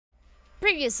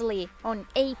Previously on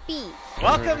AP.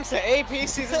 Welcome to AP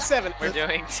Season 7. We're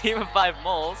doing Team of 5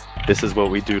 moles. This is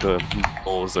what we do to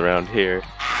moles around here.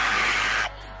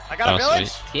 I got a village.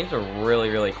 Sweet. Teams are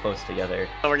really close together.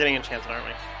 Oh, we're getting enchanted, aren't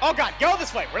we? Oh god, go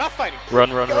this way. We're not fighting.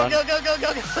 Run. Go.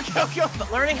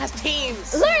 But learning has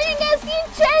teams. Learning as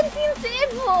enchanting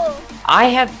table! I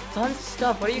have tons of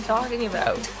stuff. What are you talking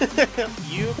about?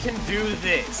 You can do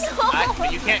this. No.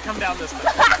 But you can't come down this way.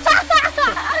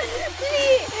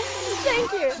 Please.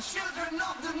 Thank you.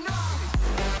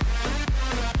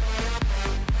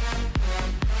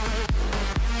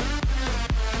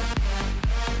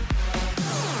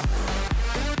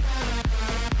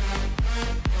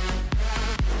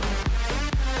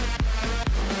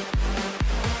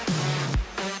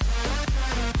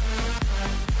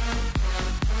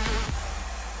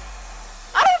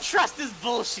 Trust this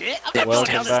bullshit. I'm not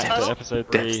Welcome going down back this to tunnel.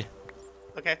 episode 3.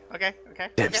 Okay.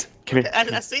 Dibs, come here.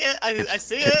 I see it. I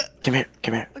see it. Come here.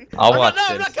 Okay. I'll watch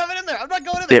I'm this. not coming in there. I'm not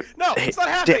going in there. Dib, No, hey, it's not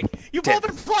happening. Dib, You Dib.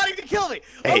 both are plotting to kill me.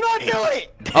 Hey, I'm not hey. doing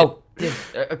it. Oh, dude,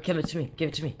 give it to me. Give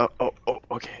it to me. Oh,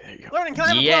 okay, there you go. Learning, can I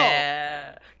have a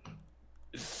Yeah.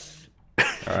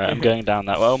 Alright, I'm going down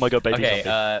that way. Oh my god, baby Okay.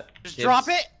 zombie. Just drop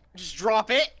it. Just drop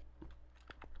it.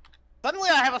 Suddenly,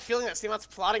 I have a feeling that Seamat's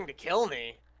plotting to kill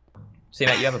me. See,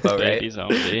 Matt, you have a bow, Baby right?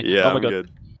 zombie. Yeah, oh my I'm god. good.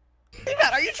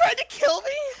 Seamat, are you trying to kill me?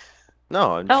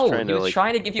 No, I'm just No, trying he to was like.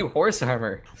 trying to give you horse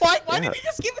armor. Why Yeah. did you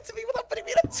just give it to me without putting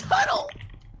me in a tunnel?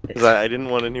 Cause I didn't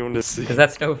want anyone to see. Because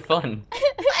that's no fun.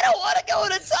 I don't want to go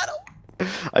in a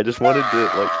tunnel. I just wanted to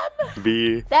like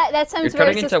be. That sounds You're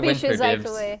very turning into Winter, suspicious, Dibs.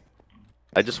 actually.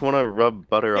 I just want to rub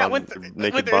butter on naked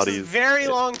there's this bodies. very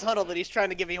long tunnel that he's trying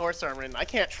to give me horse armor in. I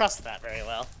can't trust that very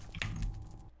well.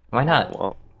 Why not?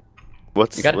 Well,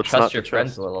 what's You gotta what's trust not your to friends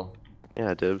trust? a little.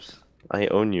 Yeah, Dibs. I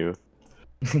own you.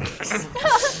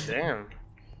 Damn.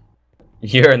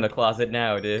 You're in the closet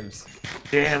now, Dibs.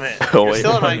 Damn it. Oh,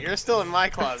 you're, wait. you're still in my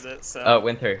closet, so. Oh,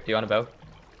 Winter, do you want a bow?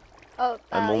 Oh,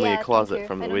 I'm only yeah, a thank closet you.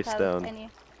 from the I don't waist have down. any.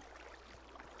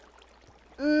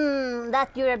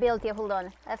 That durability, hold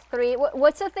on. F3.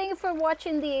 What's the thing for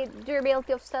watching the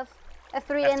durability of stuff?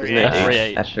 F3 and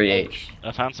F3H. F3H.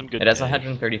 I found some good It has cave,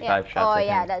 135 shots. Oh I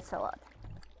yeah, think. that's a lot.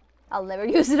 I'll never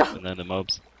use it all. and then the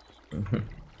mobs.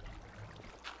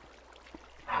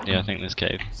 Yeah, I think this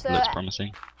cave So, looks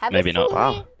promising. Have Maybe we not. fully,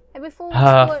 Wow. Have we fully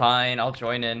Ah, explored? fine, I'll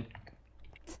join in.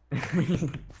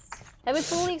 Have we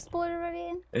fully explored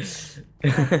already?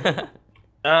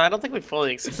 I don't think we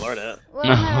fully explored it. Well,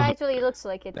 no, actually, it looks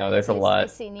like it. No, there's a lot. I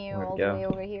see you Where'd all it the go? way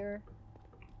over here.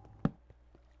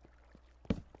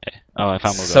 Oh, I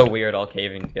found more So gold. weird all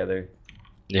caving together.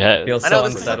 Yeah, it Feels I so know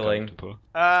this is like unsettling.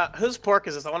 Whose pork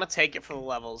is this? I want to take it for the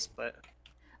levels, but.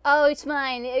 Oh, it's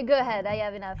mine. Go ahead. I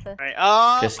have enough.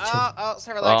 Alright. Just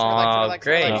Server Oh, relax.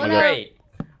 great, Oh, no. great.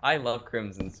 I love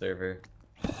Crimson server.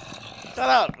 Shut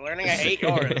up, learning. I hate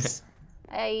yours.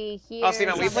 I hear. Oh,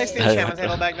 Steven, we placed the somebody- enchantment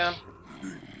table back down.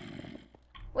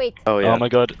 Wait. Oh yeah. Oh my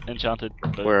god, enchanted.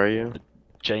 Where are you?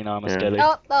 Chain armor Yeah. skelly.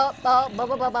 Oh, ba, ba, ba,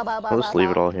 ba, ba, I'll just leave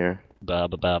it all here. Ba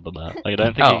ba ba ba ba. Like, I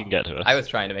don't think Oh, he can get to us. I was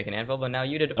trying to make an anvil, but now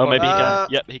you did it Oh, for maybe he me. can.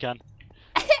 Yep, he can.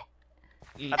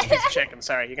 That's a piece of chicken.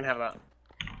 Sorry, you can have that.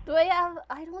 Do I have?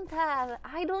 I don't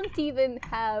even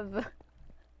have.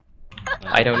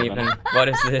 I don't even. What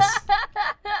is this?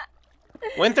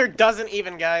 Winter doesn't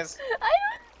even, guys. I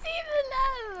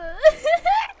don't even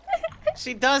have.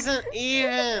 She doesn't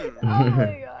even. Oh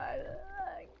my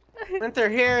god. Winter,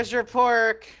 here's your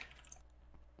pork.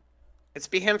 It's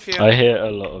behemfew. I hear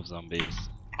a lot of zombies.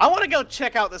 I want to go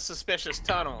check out this suspicious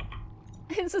tunnel.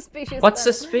 It's suspicious. What's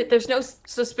stuff. There's no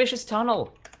suspicious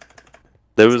tunnel.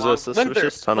 There was a Winter,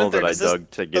 suspicious tunnel Winter, that I does this-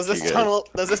 dug to get Does you this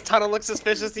guys. tunnel look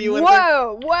suspicious to you, Winter?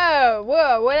 Whoa!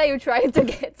 What are you trying to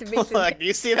get to me? Look, do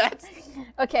you see that?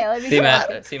 Okay, let me. See, go. Matt,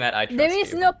 I trust There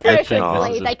is you. no perfect think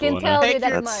plate. this I is can born, tell huh? you that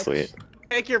That's much. sweet.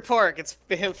 Take your pork. It's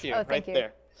behemfew, Oh, right thank you.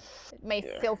 there. My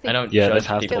filthy. I don't Yeah, judge this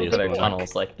has to people be for their his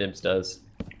tunnels like Dibs does.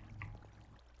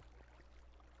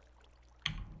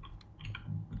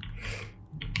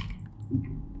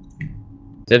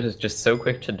 Dibs is just so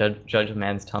quick to judge a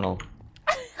man's tunnel.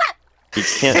 You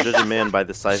can't judge a man by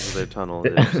the size of their tunnel.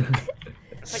 Dibs.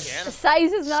 Again.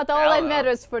 Size is not all that Shallow.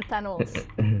 matters for tunnels.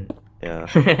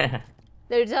 Yeah.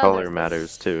 There's Color others.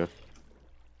 matters too.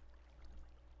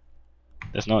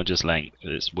 It's not just length,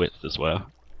 it's width as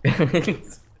well.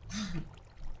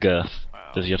 Girth.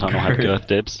 Does your tunnel have girth,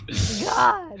 Dibs?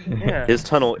 God. Yeah. His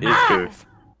tunnel is girth.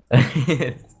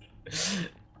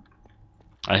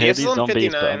 I hear Yes, these on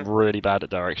zombies, but 59. I'm really bad at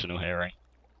directional hearing.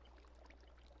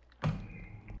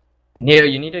 Neo,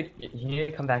 you need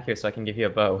to come back here so I can give you a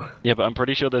bow. Yeah, but I'm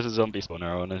pretty sure there's a zombie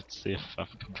spawner. I want to see if I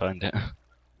can find it.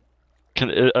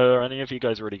 Are any of you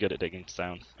guys really good at digging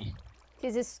sound?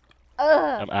 This is.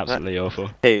 I'm absolutely awful.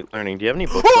 Hey, Learning, do you have any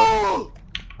books left?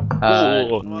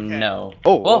 Whoa. Okay. No.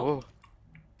 Oh, Whoa. oh,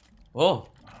 Whoa.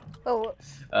 Oh,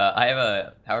 I have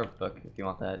a power book if you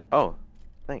want that. oh,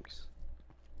 thanks.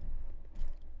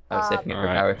 I was saving it for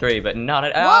Alright. power 3, but not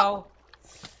at all.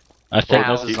 I think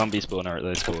Wow. there's a zombie spawner at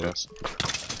those walls.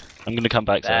 I'm gonna come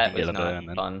back so I That can get was a bow not and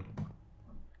then. fun.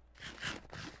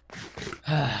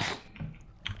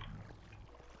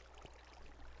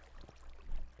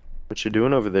 What you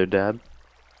doing over there, Dad?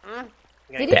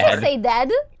 did you Dad. just say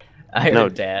dad? I No.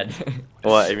 heard Dad.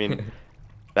 Well, I mean,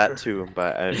 that too,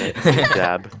 but I meant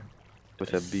dab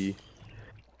with a B.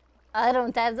 I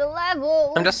don't have the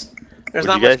level. I'm just. There's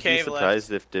Would not you guys much be cave left.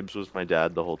 surprised if Dibs was my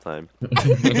dad the whole time? Now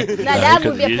that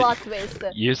would 'cause be a you- plot twist.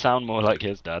 You sound more like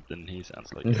his dad than he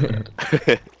sounds like your dad.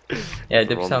 Yeah,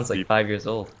 Dip Everyone's sounds like deep. 5 years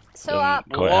old. So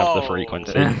Don't quite have the Whoa.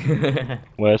 frequency.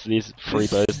 Where's these free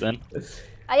bows then?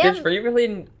 I Dibs, am. were you really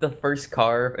in the first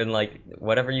car in like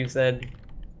whatever you said?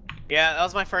 Yeah, that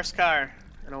was my first car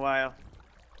in a while.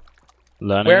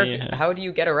 Learning. Where? How do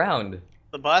you get around?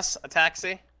 The bus, a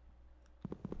taxi.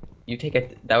 You take a.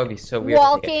 That would be so weird. To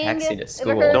Walking. take a taxi to Ever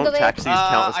school. heard Don't of it? taxis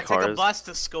count as I take cars? a bus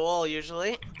to school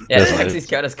usually. Yeah, There's taxis loads.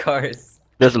 count as cars.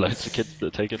 There's loads of kids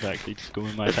that take a taxi to school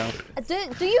in my town.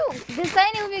 Do you? Does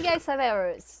any of you guys have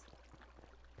arrows?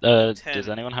 Ten. Does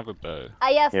anyone have a bow?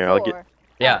 I have Here, I'll 4. get-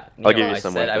 Yeah, I'll give no, you I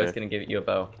some said I was Winther. gonna give you a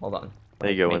bow. Hold on. There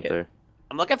you go, Make it. Winther.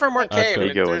 I'm looking for more That's cave. cool.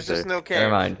 and Go there's with just it. no cave.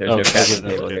 Never mind. There's Oh, no okay, crafting okay,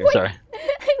 table okay. here. Sorry.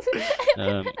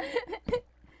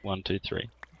 1, 2, 3.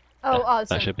 Oh, Yeah,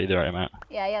 awesome. That should be the right amount.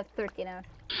 Yeah, I have 30 now.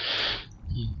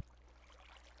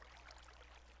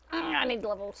 I need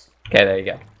levels. Okay, there you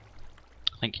go.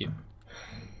 Thank you.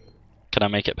 Can I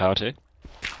make it power 2?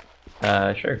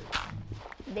 Sure.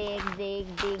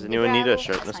 Dig. Does anyone need a gravel.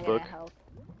 sharpness That's not gonna book? help.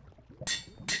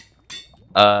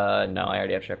 No, I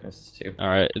already have sharpness too.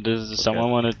 Alright, does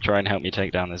someone want to try and help me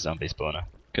take down the zombie spawner?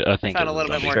 I think Found a it's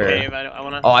little bit zombie more Sure. cave. I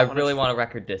wanna. Oh, I wanna- really want a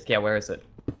record disc. Yeah, where is it?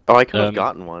 Oh, I could have Um,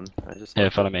 gotten one. I just. Here,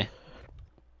 follow me.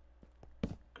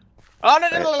 Oh no!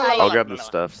 I'll grab the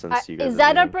stuff since you guys. Is are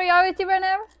that our leaving. priority right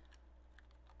now?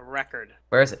 Record.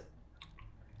 Where is it?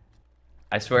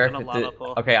 I swear In if a it lava did...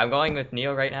 pool. Okay, I'm going with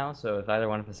Neo right now, so if either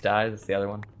one of us dies, it's the other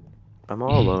one. I'm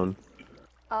all alone.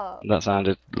 Oh, That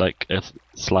sounded like a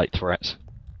slight threat.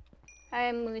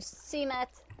 I'm CMAT.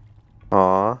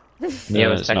 Aw.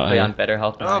 Neo it's is not technically here. on better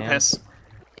health than Oh I am. piss.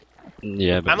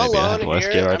 Yeah, but I'm maybe I alone have worse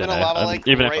here, gear, I I'm don't in a know. lava And lake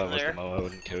even if right I was there. the Mo, I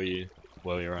wouldn't kill you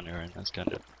while you're on your own. That's kind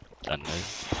of... I don't know.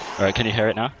 Alright, can you hear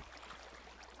it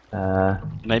now?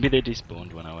 Maybe they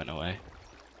despawned when I went away.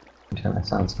 Turn my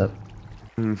sound stuff.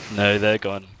 No, they're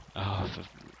gone. Oh,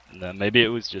 no, maybe it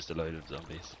was just a load of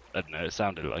zombies. I don't know, it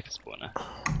sounded like a spawner.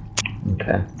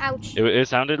 Okay. Ouch. It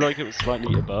sounded like it was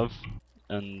slightly above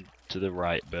and to the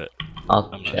right, but I'll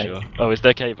I'm check. not sure. Oh, is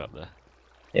there cave up there?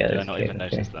 Yeah, Did I there's not okay, even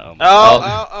okay. notice that?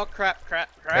 Oh, Oh crap!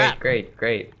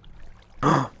 Great.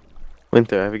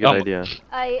 Winther, I have a good Oh. idea.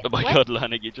 oh my what? god,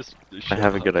 Lanik, you just... I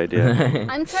have a good idea.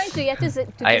 I'm trying to get to the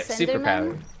I have Senderman.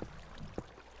 superpowers.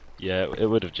 Yeah, it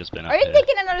would have just been up Are you here.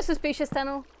 taking another suspicious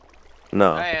tunnel?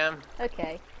 No. I am.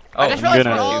 Okay. Oh, I just I'm realized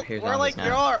gonna- we're all, Here's we're zombies like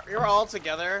now. you're all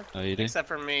together Oh, you do? except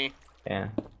for me. Yeah.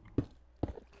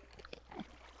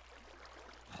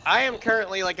 I am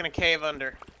currently like in a cave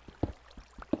under.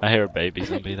 I hear a baby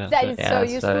zombie, that's That it. is Yeah, so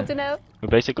that's useful to know. We're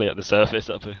basically at the surface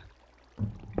up here.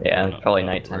 Yeah, Well, it's probably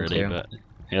not nighttime really, too. but...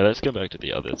 Yeah, let's go back to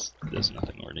the others. There's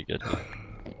nothing really good here.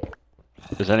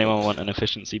 Does anyone want an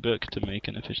efficiency book to make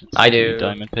an efficiency I do.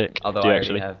 diamond pick? Although do you I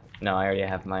actually? already have. No, I already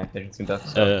have my efficiency book.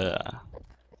 So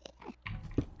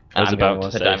I was I'm going about to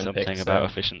with a say diamond something pick, so- about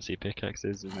efficiency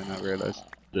pickaxes, and then I realised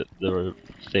that the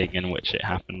thing in which it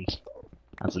happened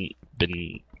hasn't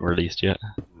been released yet.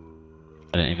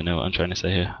 I don't even know what I'm trying to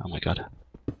say here. Oh my god.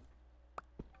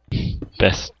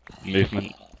 Best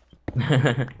movement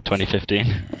 2015.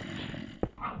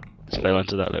 Just fell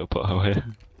into that little pothole here.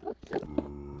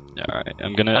 Alright,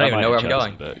 I'm gonna. I don't even might know where I'm enchant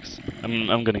some books.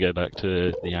 I'm gonna go back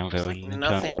to the anvil and enchant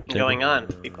Nothing table. going on.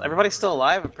 Everybody's still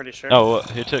alive. I'm pretty sure. Oh, what?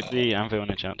 Who took the anvil and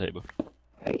enchant table?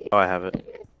 Oh, I have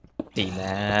it.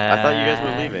 C-Med. I thought you guys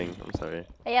were leaving. I'm sorry.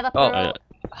 I have a Oh, pearl.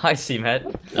 Hi,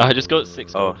 C-Med. I just got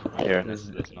 6 Oh, gold. here. This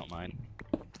is not mine.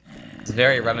 It's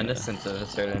very reminiscent of a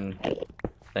certain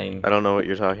thing. I don't know what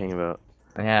you're talking about.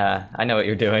 Yeah, I know what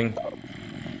you're doing.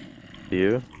 Do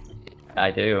you?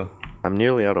 I do. I'm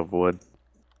nearly out of wood.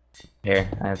 Here,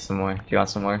 I have some more. Do you want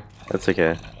some more? That's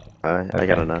okay. I got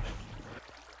Okay. enough.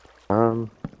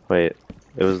 Wait.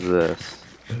 It was this.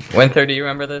 Winther, do you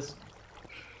remember this?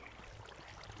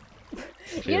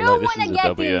 You don't want to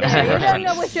get in there. You don't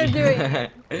know what you're doing.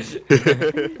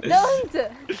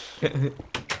 Don't.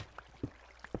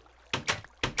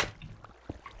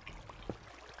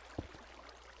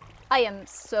 I am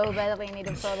so badly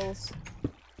needing puddles.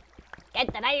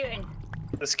 Get that iron.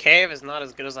 This cave is not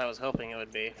as good as I was hoping it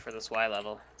would be for this Y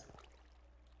level.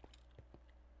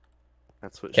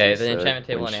 That's what Okay, she the said enchantment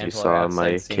table when and she Angela saw are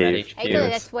my outside cave. CMAT Actually,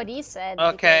 HQ. that's what he said.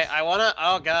 Okay, because- I wanna.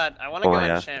 Oh god, I wanna Oh go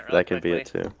yeah, enchant really that could be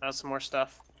quickly. it too. Some more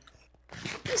stuff.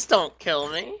 Just don't kill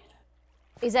me.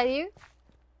 Is that you?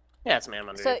 Yeah, it's me. I'm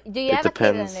under. So, do you It have a cave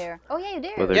in depends there? Oh yeah, you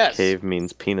do. Whether Yes. cave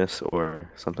means penis or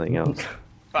something else.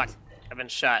 Fuck, I've been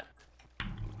shot.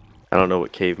 I don't know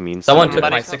what cave means. Someone to took me.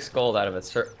 my 6 gold out of a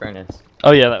furnace.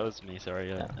 Oh yeah, that was me. Sorry,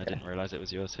 yeah, I didn't realize it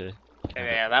was yours here. Okay,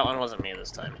 yeah, that one wasn't me this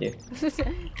time. Yeah.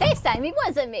 This time it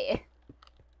wasn't me.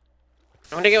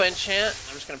 I'm gonna go enchant.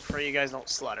 I'm just gonna pray you guys don't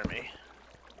slaughter me.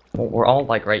 Well, we're all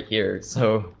like right here,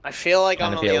 so I feel like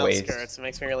I'm Kinda on be the a waste. outskirts. It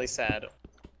makes me really sad.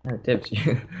 oh, Dibs,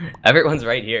 everyone's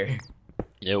right here.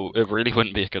 Yeah, it really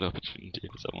wouldn't be a good opportunity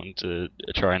for someone to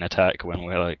try and attack when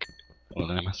we're like all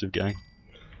in a massive gang.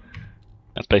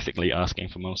 That's basically asking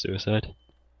for more suicide.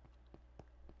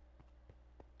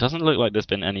 Doesn't look like there's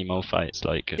been any more fights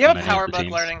like. Do you have on a any of power the bug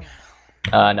teams. learning?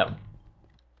 No.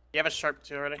 You have a sharp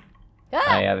 2 already?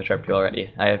 Ah, I have a sharp 2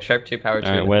 already. I have sharp 2, power 2.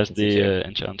 Alright, and where's efficiency 2. the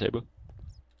enchant table?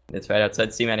 It's right outside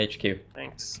CMAT HQ,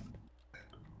 Thanks.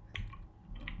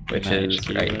 which CMAT is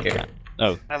HQ, right here.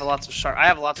 Oh, I have lots of sharp. I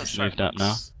have lots of sharp. moved up now.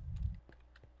 books.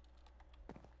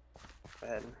 Go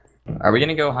ahead. Are we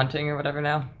gonna go hunting or whatever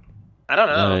now? I don't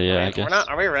know. yeah, I We're guess. not.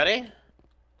 Are we ready?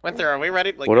 Winther, are we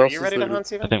ready? Like, What are else you is ready to there? hunt, I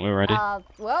Steven? think we're ready.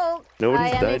 well,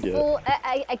 Nobody's I am died in yet. full.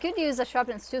 I could use a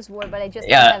sharpness 2 sword, but I just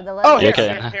Yeah. don't have the level. Oh, here,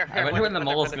 Okay. here. I wonder when the Winther,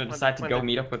 mole's Winther, gonna Winther, decide to go Winther,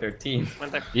 meet up with their team.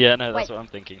 Winther. Yeah, no, that's Wait. what I'm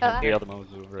thinking. Uh, The other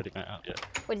modes are already met up, yeah.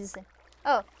 What is it?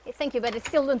 Oh, thank you, but I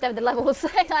still don't have the levels.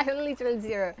 I have literally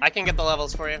 0. I can get the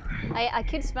levels for you. I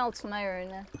could smelt some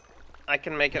iron. I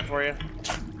can make it for you.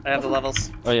 I have the levels.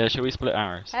 Oh yeah, shall we split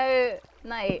arrows? Oh,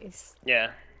 nice.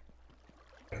 Yeah.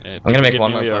 Yeah, I'm gonna make give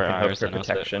one me more your book and hope arrows for and I'll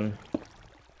split. protection.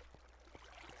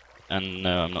 And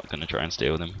no, I'm not gonna try and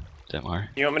steal them. Don't worry.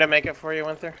 You want me to make it for you,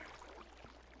 Winther?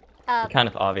 Kind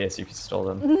of obvious if you stole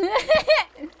them.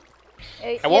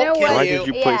 I won't kill Why you. did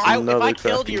you Yeah. place If another I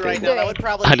killed you crafting right table? now, that would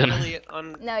probably I be don't know. really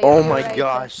No, Oh you're my right.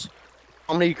 gosh.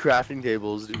 How many crafting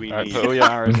tables do we Alright, need? put all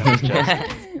your arrows in this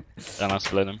chest, and I'll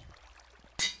split them.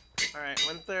 Alright,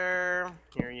 Winther,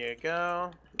 here you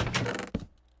go.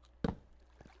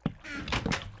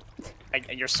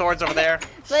 Your sword's over there.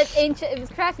 But ancient, it was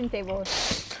crafting table.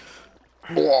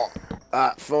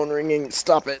 Phone ringing.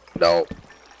 Stop it. No.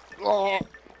 Oh,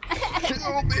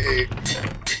 kill me.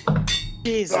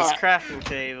 Jesus, crafting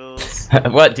tables.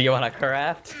 What, do you want to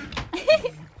craft?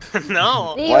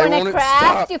 No. Do you Why want won't to it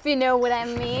craft, stop? if you know what I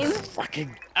mean? Fucking.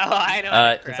 Oh, I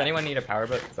know. Does anyone need a power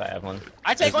book? Because I have one.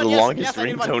 I take It's one. the Yes, longest yes, I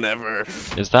need one. ringtone ever.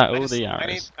 Is that I all just- the I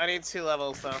need, arrows? I need 2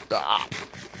 levels though. Stop.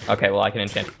 Okay, well I can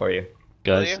enchant it for you.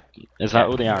 Guys, is that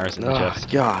all the arrows in the Oh, chest?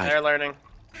 God. They're learning.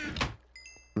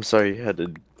 I'm sorry you had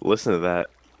to listen to that.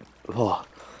 Oh.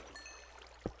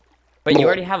 Wait, you Oh.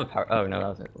 already have a power. Oh no, that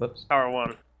was it. Whoops. Power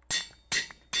 1.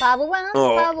 Power 1,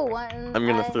 Oh, Power 1. I'm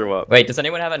gonna throw up. Wait, does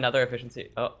anyone have another efficiency?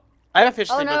 Oh, I have a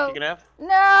efficiency Oh, book no. you can have. No!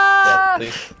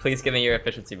 yeah. Please give me your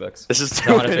efficiency books. This is I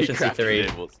too want many efficiency crafting 3.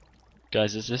 tables.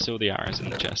 Guys, is this all the arrows in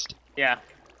the chest? Yeah.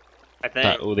 I think.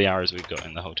 That all the arrows we've got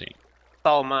in the whole team? It's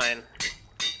all mine.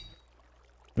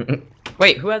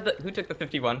 Wait, who took the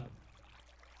 51?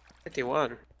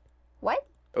 51. What?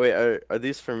 Oh, wait, are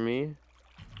these for me?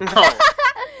 No.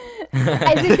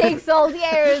 As it takes all the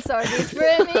arrows, are these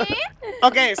for me?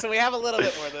 Okay, so we have a little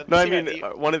bit more than. No, I Steven, mean do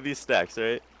you- one of these stacks,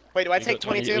 right? Wait, do I You take got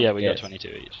 20 22? Yeah, we Yes. got 22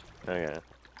 each. Okay.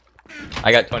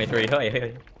 I got 23. Oh, yeah.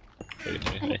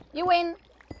 Okay. You win.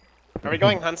 Are we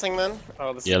going hunting then?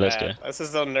 Oh, this Yeah, is let's bad. go. This is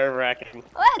so nerve-wracking.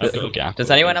 What? I've got a gap.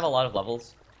 Does anyone have a lot of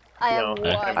levels? I have No,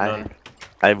 one.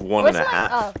 I have one Where's and a my-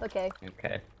 half. Oh, okay.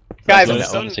 Okay. Guys, Got I'm it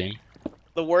so- on the team.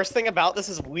 the worst thing about this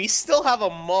is we still have a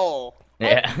mole.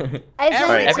 Yeah. I Every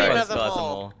Alright. team Everyone has still a has a mole.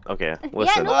 mole. Okay, Yeah,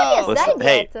 listen. nobody has listen. died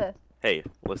Hey, yet. hey,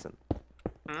 listen.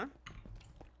 Hmm?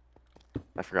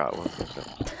 I forgot what I was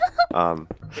gonna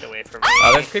say. Get away from me.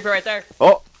 Oh, there's a creeper right there.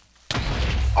 Oh,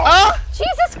 Oh!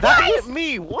 Jesus that Christ! hit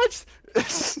me. What?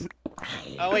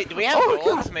 Oh wait, do we have Oh,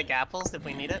 gold God. to make apples if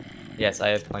we need it? Yes, I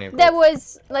have plenty of That gold.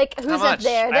 was like who's up much?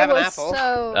 there? I That have an was apple.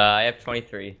 so. I have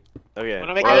 23. Okay. What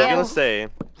do I What make I was now? gonna say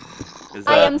is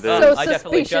I that am there's- so I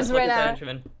definitely suspicious just looked right at that, now.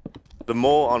 Benjamin. the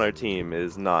mole on our team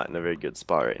is not in a very good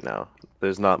spot right now.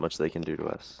 There's not much they can do to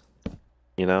us.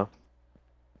 You know?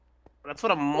 That's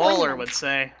what a molar would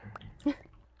say.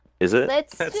 Is it?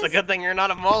 Let's That's just... a good thing you're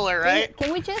not a molar, right?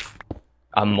 Can we just...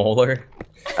 A molar?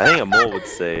 I think a mole would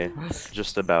say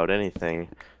just about anything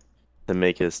to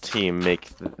make his team make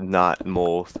not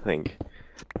mole think.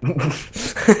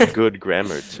 Good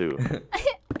grammar too.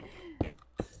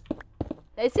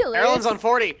 It's hilarious. Harlan's on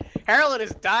 40. Harlan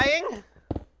is dying?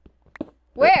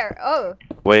 Where? Oh.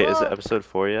 Wait, is Whoa. it episode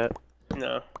 4 yet?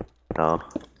 No. No.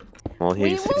 Well, We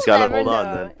he's will got to never hold on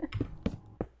know.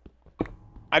 then.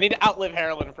 I need to outlive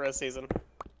Harlan for a season.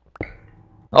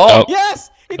 Oh! Yes!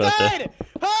 He Birthday. died!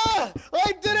 Ah!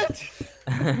 I did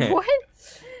it! What?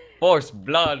 Force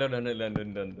blood.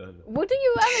 No. What do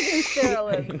you have against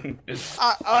Sterling?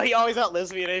 Oh, he always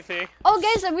outlives me in AP. Oh,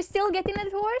 guys, are we still getting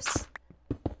that horse?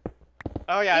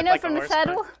 Oh yeah, You I'd know, like from a the horse,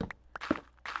 saddle?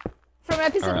 From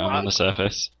episode Alright, I'm 1? on the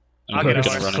surface. I'll I'm get gonna a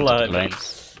horse. run into Flood. the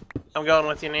lanes. I'm going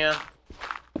with you, Nia.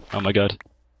 Oh my god.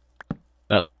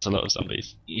 That's a lot of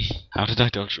zombies. How did I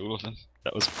dodge all of them?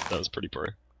 That was pretty pro.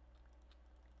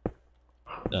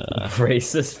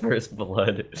 Racist first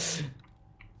blood.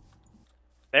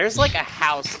 There's like a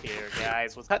house here,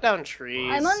 guys. We'll cut down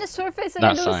trees. I'm on the surface and I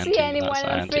That's don't Science see team, anyone that's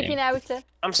and I'm Science team. freaking out.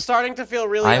 I'm starting to feel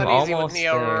really I'm uneasy with almost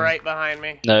Neo there. right behind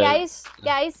me. No. Guys,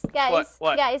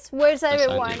 What? guys, where's That's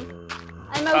everyone? Science team.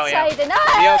 I'm Oh, yeah. outside and Neo,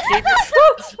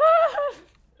 ah!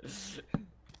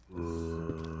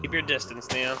 keep your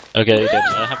distance, Neo. Okay, Dibs,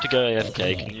 I have to go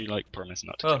AFK. Can you like promise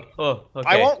not to? Oh, okay.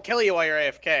 I won't kill you while you're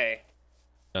AFK.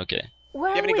 Okay. Where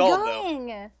You have are any we gold, though?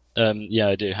 going? Yeah,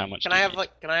 I do. How much? Can do I you have need?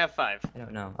 like? Can I have 5? I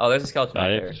don't know. Oh, there's a skeleton right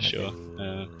there. 5,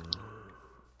 sure.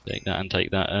 Take that and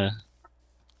take that. Okay,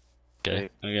 Okay.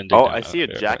 I'm gonna do Oh, that. I see a I'll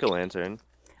be right back. jack-o'-lantern.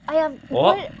 I have...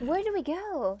 What? Where do we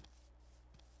go?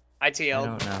 I ITL.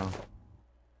 don't know.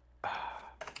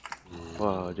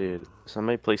 Whoa, dude.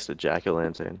 Somebody placed a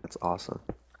jack-o'-lantern. That's awesome.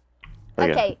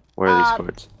 Okay, Where are these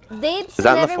cords? Dibs Is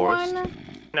that and in the forest? everyone.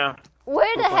 No.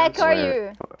 Where the heck are Where?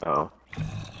 you? Oh.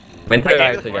 Winter I and I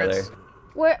are gave the together. words.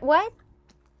 Where? What?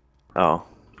 Oh.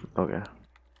 Okay.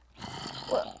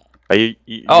 What? Are you're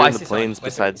Oh, I in the see plains someone. Winter,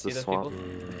 besides you the see those swamp? people?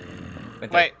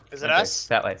 Winter, Wait, is it Winter, us?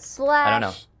 That way. Slash. I don't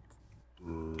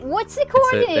know. What's the they're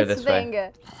coordinates this way.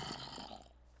 thing?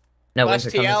 No, Slash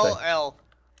Winter, come this way. TLL.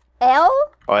 L?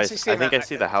 Oh, I see think I map.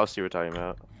 see the house you were talking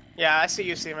about. Yeah, I see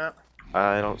you, C-Map.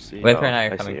 I don't see. Winter oh, and I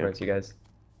are see coming you. towards you guys.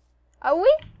 Are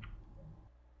we?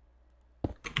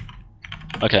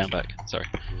 Okay, I'm back. Sorry.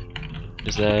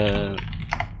 Is there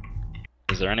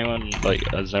anyone like?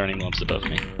 Is there any mobs above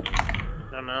me?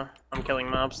 Don't know. I'm killing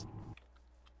mobs.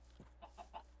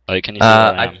 Like, can you see where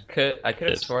I I am? could have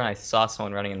Dibs. sworn I saw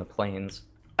someone running in the plains.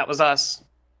 That was us.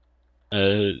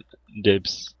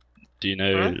 Dibs. Do you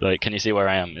know? Huh? Like, can you see where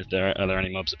I am? Are there any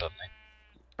mobs above me?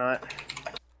 Not.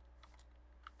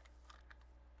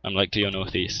 I'm like to your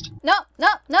northeast. No, no,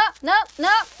 no, no, no,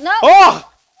 no.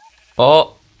 Oh!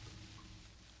 Oh!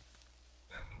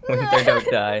 Winter,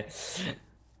 don't die.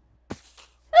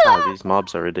 Oh, these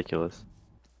mobs are ridiculous.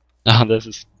 Oh, there's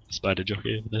a spider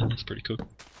jockey over there. That's pretty cool.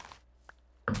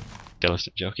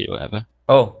 Skeleton jockey, whatever.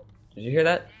 Oh, did you hear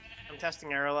that? I'm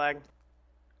testing arrow lag.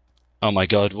 Oh my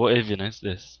god, what even is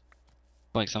this?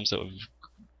 Like some sort of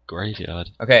graveyard.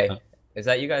 Okay, Oh. is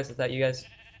that you guys? Is that you guys?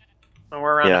 Oh,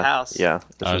 we're around yeah. the house. Yeah.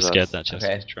 This I was is scared us. that chest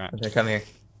Okay, was trapped. Winter, come here.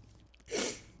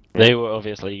 They were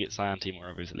obviously, Cyan team were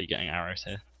obviously getting arrows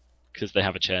here. Because they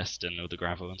have a chest and all the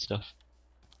gravel and stuff.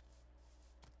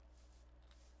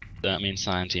 That means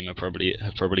Cyan team have probably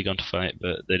gone to fight,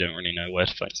 but they don't really know where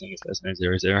to fight as long as there's no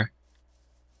 0-0.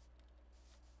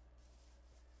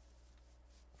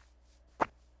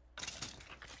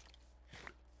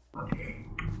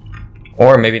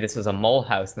 Or maybe this was a mole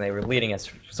house and they were leading us.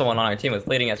 Someone on our team was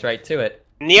leading us right to it.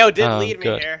 Neo did Oh, lead me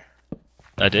good. here.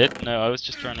 I did? No, I was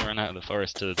just trying to run out of the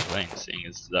forest to the plains, seeing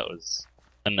as that was...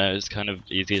 And no, it's kind of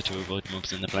easier to avoid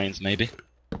mobs in the plains, maybe.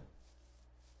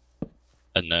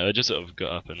 And no, I just sort of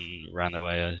got up and ran the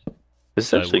way This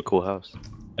is actually a cool house.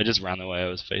 I just ran the way I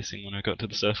was facing when I got to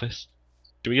the surface.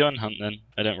 Should we go and hunt then?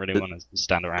 I don't really want to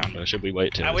stand around, or should we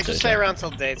wait till We it's should stay daytime? around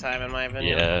till daytime, in my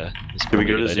opinion. Yeah, it's we probably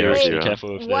go a to good idea. 0-0? Be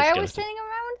careful if Why are we there's standing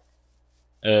around?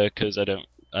 skeletons. Because I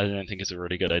don't think it's a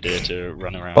really good idea to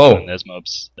run around Oh. when there's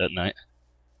mobs at night.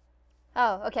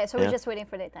 Oh, okay, so we're Yeah. just waiting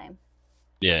for daytime.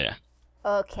 Yeah,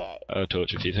 Okay, I'll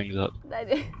torch a few things up.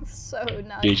 that is so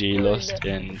not GG good. lost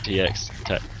in TX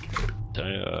tech.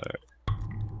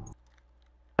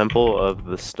 Temple of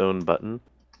the Stone Button.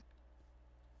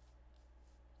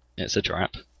 It's a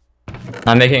trap.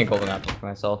 I'm making a golden apple for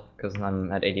myself because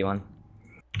I'm at 81.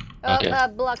 Okay.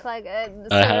 Block like, I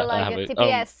server like, have it.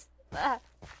 TPS. Ah.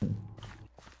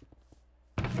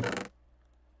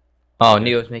 Oh,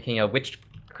 Neo's making a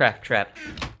witchcraft trap.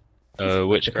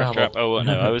 Witchcraft problem. trap. Oh well,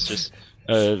 no, I was just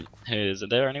Is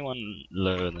there anyone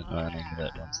lower than learning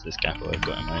that wants this gapper I've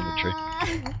got in my inventory?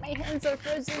 My hands are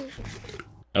frozen.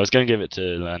 I was gonna give it to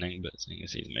learning, but seeing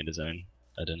as he's made his own,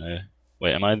 I don't know.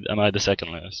 Wait, am I the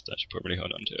second lowest? I should probably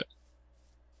hold on to it.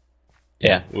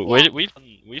 Yeah.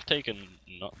 We've taken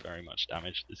not very much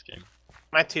damage this game.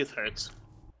 My tooth hurts.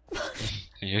 Are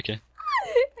you okay?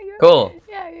 Are you Cool. okay?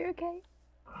 Yeah, you're okay.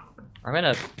 I'm in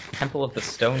a Temple of the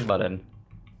Stone button.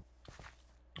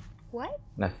 What?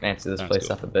 I'm gonna fancy this Sounds place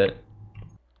cool. up a bit.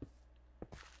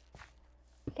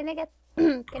 Can I get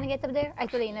can I get up there?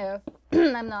 Actually no.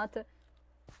 I'm not.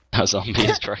 That zombie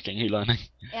is tracking you, learning.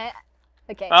 Yeah.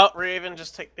 Okay. Oh, Raven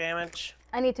just take damage.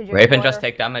 I need to drink Raven, water. just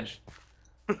take damage.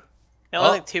 Yeah,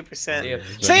 only Oh. 2%. See ya.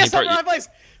 Say He it's not brought my place!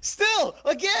 Still!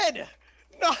 Again!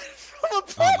 Not from a Oh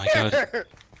player! my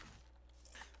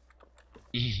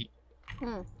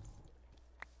god.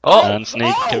 Oh! And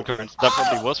Sneak Oh! kill Cred. That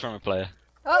probably was from a player.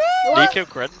 Oh, He what? killed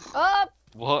Cred. Oh,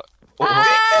 What?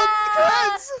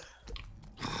 ah!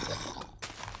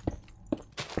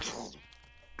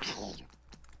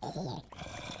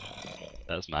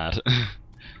 That's mad.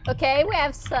 Okay, we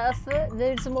have stuff.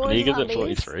 There's more League is zombies.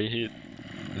 at 43.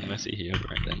 Unless he healed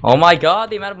right then. Oh my god,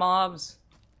 the amount of mobs!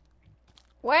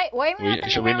 Why am I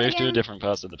not Should we around move to a again? different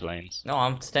part of the plains? No,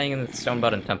 I'm staying in the Stone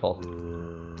Button Temple.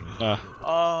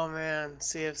 Oh man,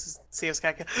 CF's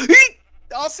got.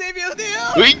 I'll save you, Theo!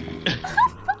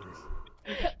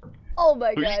 Oh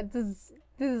my god, this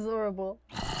is horrible.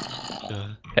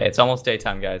 Okay, it's almost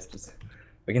daytime, guys. Just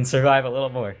we can survive a little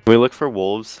more. Can we look for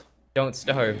wolves? Don't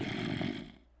starve.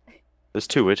 There's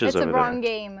 2 witches It's a over wrong there.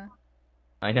 game.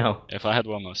 I know. If I had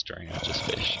one more string, I'd just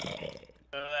fish.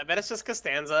 I bet it's just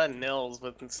Costanza and Nils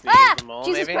with Sneak Ah! and Mole,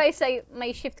 Jesus maybe? Christ,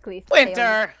 my shift key failed.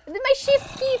 Winter! My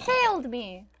shift key failed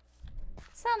me.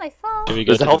 It's not my fault. Can we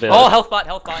go There's to a the health- village? Oh, health bot,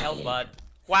 health bot, health bot.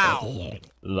 Wow.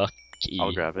 Lucky.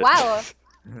 I'll grab it. Wow.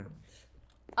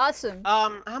 Awesome.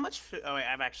 How much food? Oh wait,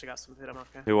 I've actually got some food. I'm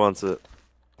okay. Who wants it?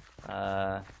 Winter,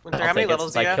 I'll how many take it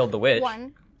levels since do you I have? killed the witch.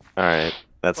 1. Alright,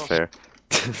 that's Cool. fair.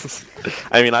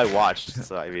 I mean, I watched,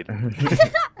 so I mean,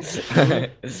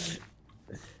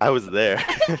 I was there.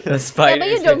 The Yeah, spiders but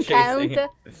you are don't chasing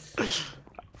count. it.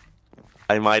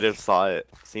 I might have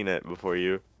seen it before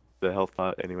you. The health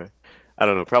pot, anyway. I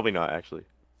don't know, probably not, actually.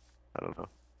 I don't know.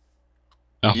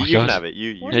 Oh You my can god. have it,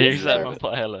 you What can is Use that that? one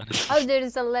player, learn. Oh,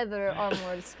 there's a leather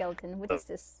armored skeleton. What is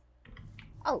this?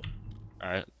 Oh,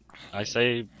 Alright. I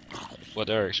say, what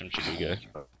direction should we go?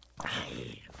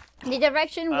 the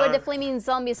direction where the flaming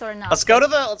zombies are not. Let's go to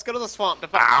the swamp to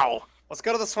find. Let's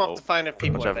go to the swamp to find if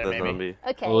people are whichever there. the Maybe.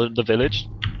 zombie. Okay. Or the village?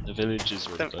 The village is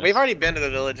really close. We've already been to the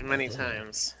village many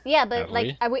times. Yeah, but Have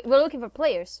like, we're looking for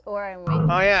players, or are we?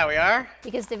 Oh yeah, we are.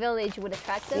 Because the village would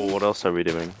attract them. Well, what else are we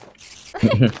doing? I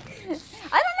don't know.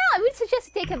 I would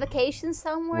suggest take a vacation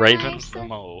somewhere. Ravens nice. the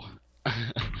mole.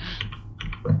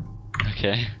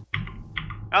 Okay.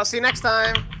 I'll see you next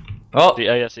time. Oh, See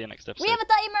you next episode. We have a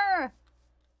timer.